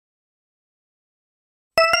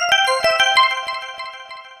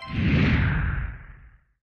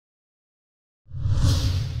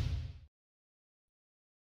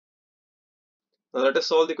Now let us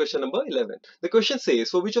solve the question number 11. The question says,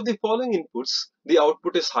 for which of the following inputs the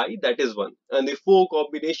output is high, that is 1, and the four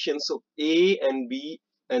combinations of A and B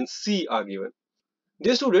and C are given.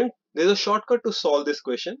 Dear student, there is a shortcut to solve this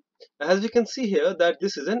question. As we can see here that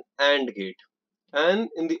this is an AND gate. And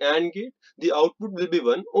in the AND gate, the output will be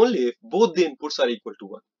 1 only if both the inputs are equal to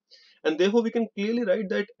 1. And therefore, we can clearly write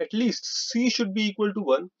that at least C should be equal to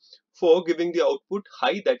 1 for giving the output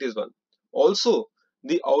high, that is 1. Also,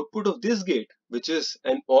 the output of this gate, which is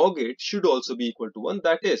an OR gate, should also be equal to 1.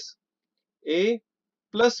 That is, A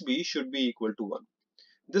plus B should be equal to 1.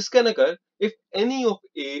 This can occur if any of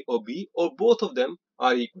A or B or both of them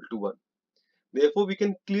are equal to 1. Therefore, we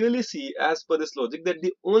can clearly see as per this logic that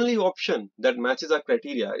the only option that matches our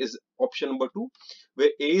criteria is option number 2,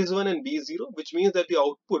 where A is 1 and B is 0, which means that the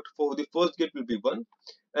output for the first gate will be 1.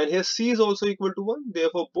 And here C is also equal to 1.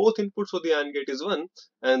 Therefore, both inputs for the AND gate is 1.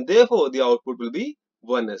 And therefore, the output will be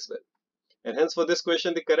 1 as well. And hence for this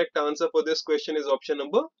question, the correct answer for this question is option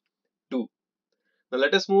number 2. Now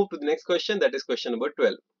let us move to the next question, that is question number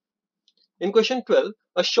 12. In question 12,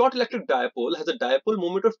 a short electric dipole has a dipole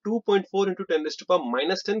moment of 2.4 into 10 raised to the power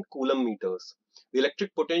minus 10 coulomb meters. The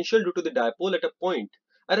electric potential due to the dipole at a point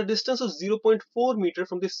at a distance of 0.4 meter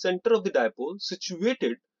from the center of the dipole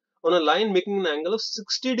situated on a line making an angle of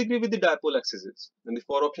 60 degree with the dipole axis. And the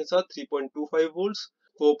four options are 3.25 volts,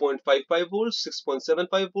 4.55 volts,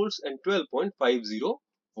 6.75 volts and 12.50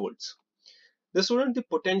 volts. The student, the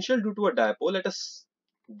potential due to a dipole at a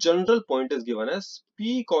general point is given as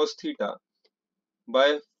P cos theta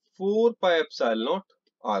by 4 pi epsilon naught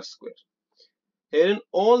r square. Herein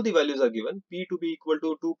all the values are given. P to be equal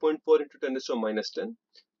to 2.4 into 10 raised to minus 10.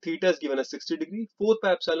 Theta is given as 60 degree. 4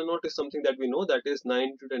 pi epsilon naught is something that we know, that is 9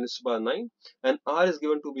 into 10 raised to power 9. And r is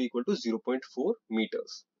given to be equal to 0.4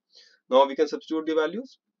 meters. Now we can substitute the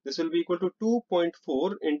values. This will be equal to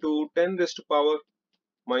 2.4 into 10 raised to power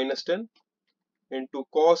minus 10 into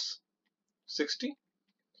cos 60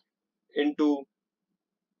 into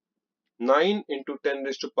 9 into 10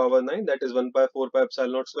 raised to power 9, that is 1 by 4 pi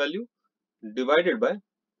epsilon naught's value, divided by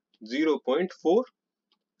 0.4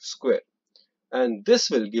 square. And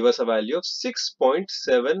this will give us a value of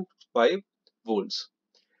 6.75 volts.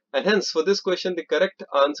 And hence for this question, the correct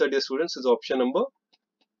answer, dear students, is option number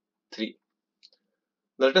 3.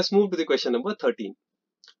 Now let us move to the question number 13.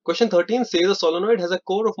 Question 13 says a solenoid has a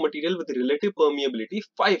core of material with relative permeability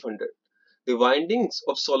 500. The windings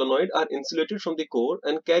of solenoid are insulated from the core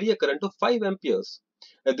and carry a current of 5 amperes.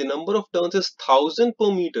 If the number of turns is 1000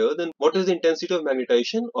 per meter, then what is the intensity of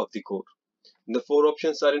magnetization of the core? The four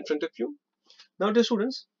options are in front of you. Now, dear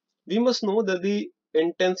students, we must know that the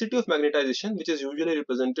intensity of magnetization, which is usually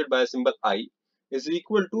represented by a symbol I, is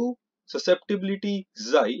equal to susceptibility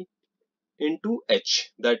Xi into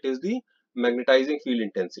H, that is the magnetizing field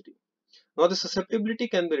intensity. Now the susceptibility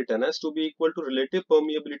can be written as to be equal to relative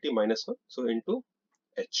permeability minus 1, so into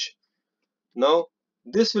H. Now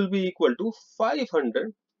this will be equal to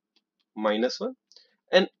 500 minus 1,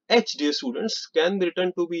 and H, dear students, can be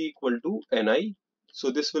written to be equal to Ni.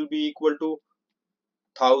 So this will be equal to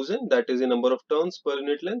 1000, that is the number of turns per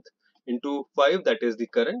unit length, into 5, that is the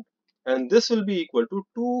current, and this will be equal to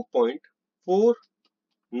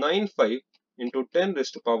 2.495 into 10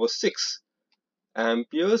 raised to power 6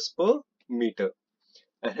 amperes per meter.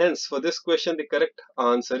 And hence for this question, the correct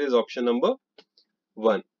answer is option number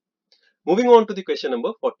 1. Moving on to the question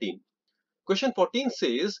number 14. Question 14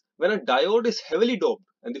 says, when a diode is heavily doped,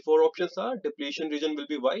 and the four options are depletion region will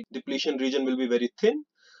be wide, depletion region will be very thin,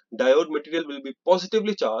 diode material will be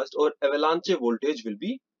positively charged, or avalanche voltage will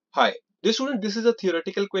be high. Dear student, this is a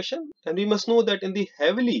theoretical question, and we must know that in the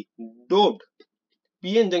heavily doped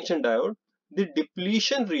PN junction diode, the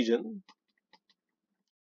depletion region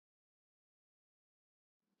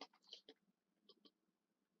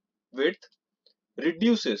width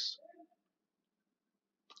reduces,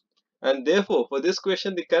 and therefore for this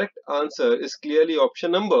question the correct answer is clearly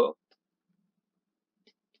option number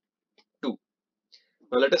 2.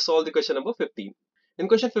 Now let us solve the question number 15. In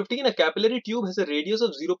question 15, a capillary tube has a radius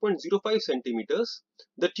of 0.05 centimeters.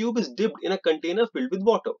 The tube is dipped in a container filled with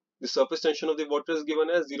water. The surface tension of the water is given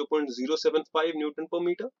as 0.075 Newton per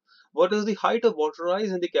meter. What is the height of water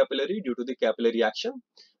rise in the capillary due to the capillary action?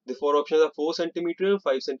 The four options are 4 centimeter,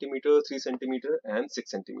 5 centimeter, 3 centimeter and 6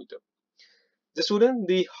 centimeter. The student,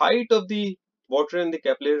 the height of the water in the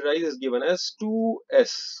capillary rise is given as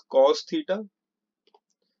 2s cos theta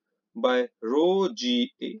by rho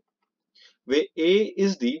Ga, where A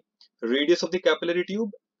is the radius of the capillary tube,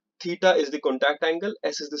 theta is the contact angle,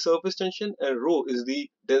 S is the surface tension, and rho is the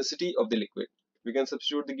density of the liquid. We can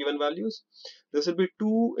substitute the given values. This will be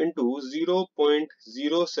 2 into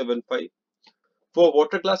 0.075 For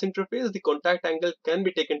water glass interface, the contact angle can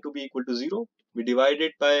be taken to be equal to 0. We divide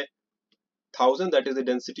it by 1000, that is the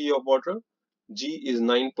density of water. G is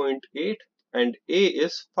 9.8 and A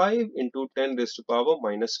is 5 into 10 raised to power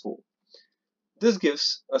minus 4. This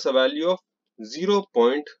gives us a value of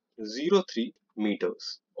 0.03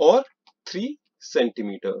 meters or 3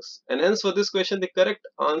 centimeters. And hence for this question, the correct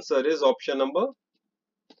answer is option number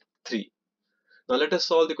 3. Now let us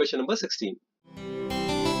solve the question number 16.